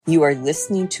You are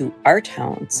listening to Art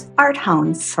Hounds. Art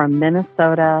Hounds from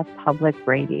Minnesota Public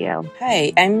Radio.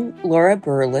 Hi, I'm Laura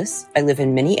Burles. I live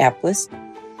in Minneapolis.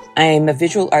 I'm a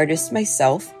visual artist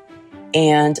myself,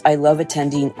 and I love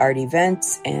attending art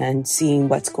events and seeing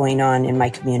what's going on in my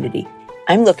community.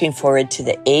 I'm looking forward to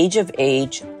the Age of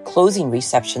Age closing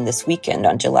reception this weekend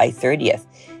on July 30th.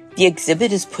 The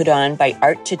exhibit is put on by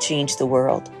Art to Change the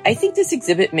World. I think this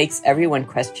exhibit makes everyone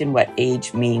question what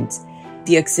age means.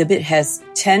 The exhibit has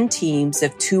 10 teams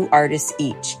of 2 artists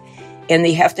each, and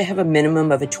they have to have a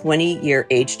minimum of a 20-year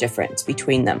age difference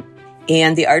between them.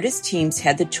 And the artist teams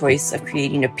had the choice of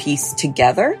creating a piece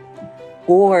together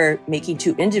or making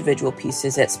 2 individual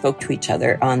pieces that spoke to each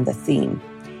other on the theme.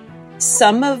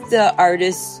 Some of the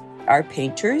artists are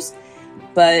painters,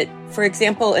 but for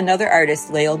example, another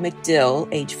artist, Lael McDill,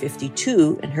 age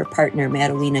 52, and her partner,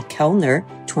 Madalena Kellner,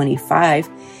 25,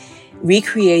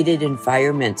 recreated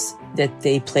environments that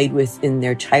they played with in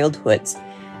their childhoods.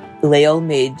 Lael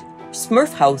made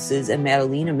Smurf houses and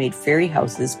Madalena made fairy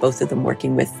houses, both of them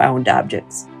working with found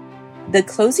objects. The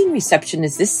closing reception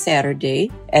is this Saturday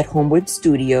at Homewood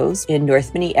Studios in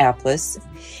North Minneapolis,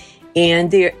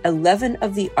 and 11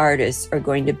 of the artists are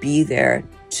going to be there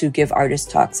to give artist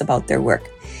talks about their work.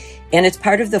 And it's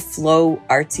part of the Flow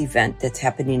Arts event that's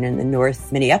happening in the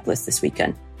North Minneapolis this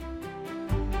weekend.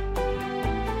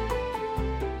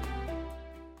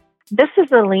 This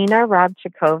is Alina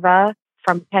Rabchikova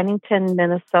from Pennington,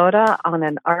 Minnesota on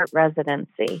an art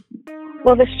residency.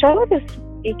 Well, the show this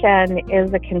weekend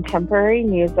is a contemporary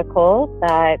musical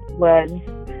that was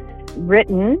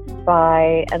written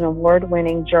by an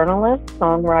award-winning journalist,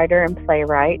 songwriter, and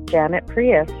playwright, Janet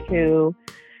Prius, who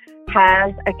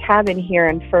has a cabin here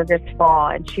in Fergus Fall,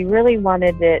 and she really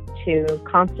wanted it to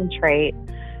concentrate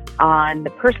on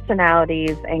the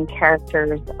personalities and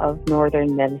characters of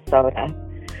northern Minnesota.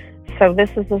 So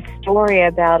this is a story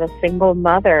about a single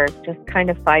mother just kind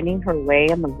of finding her way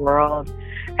in the world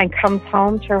and comes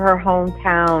home to her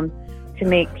hometown to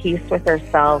make peace with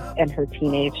herself and her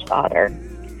teenage daughter.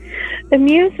 The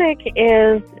music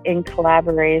is in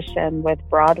collaboration with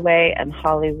Broadway and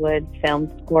Hollywood film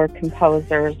score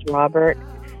composers Robert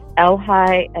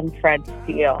Elhai and Fred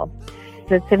Steele.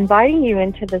 It's inviting you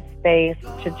into the space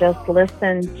to just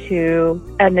listen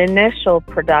to an initial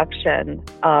production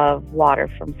of Water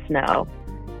from Snow.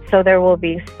 So there will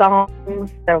be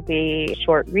songs, there will be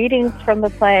short readings from the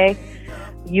play.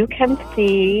 You can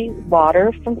see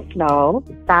Water from Snow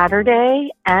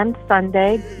Saturday and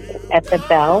Sunday at the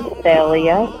Belle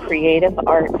Thalia Creative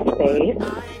Arts Space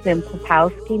in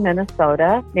Popowski,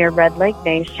 Minnesota, near Red Lake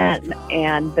Nation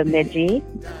and Bemidji.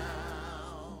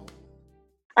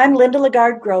 I'm Linda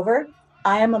Lagarde Grover.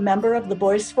 I am a member of the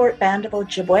Bois Forte Band of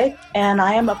Ojibwe, and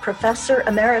I am a professor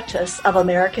emeritus of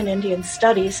American Indian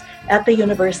Studies at the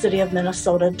University of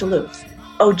Minnesota, Duluth.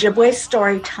 Ojibwe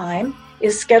Storytime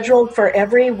is scheduled for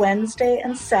every Wednesday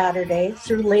and Saturday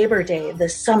through Labor Day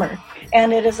this summer,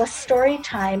 and it is a story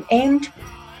time aimed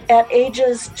at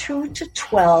ages 2 to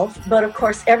 12, but of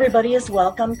course everybody is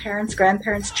welcome, parents,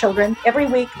 grandparents, children. Every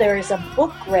week there is a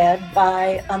book read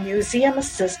by a museum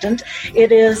assistant.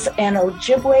 It is an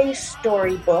Ojibwe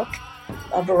storybook,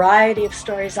 a variety of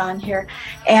stories on here,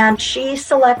 and she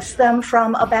selects them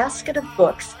from a basket of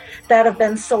books that have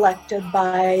been selected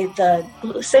by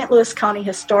the St. Louis County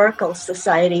Historical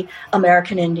Society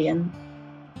American Indian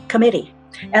Committee.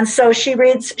 And so she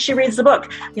reads the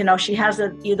book. You know, she has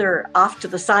it either off to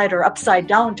the side or upside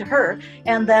down to her,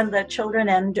 and then the children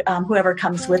and whoever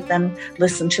comes with them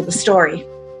listen to the story.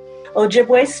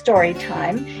 Ojibwe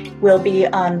Storytime will be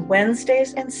on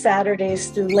Wednesdays and Saturdays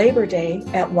through Labor Day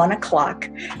at 1 o'clock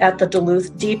at the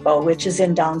Duluth Depot, which is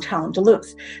in downtown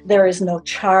Duluth. There is no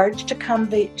charge to come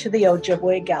to the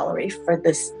Ojibwe Gallery for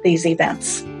these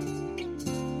events.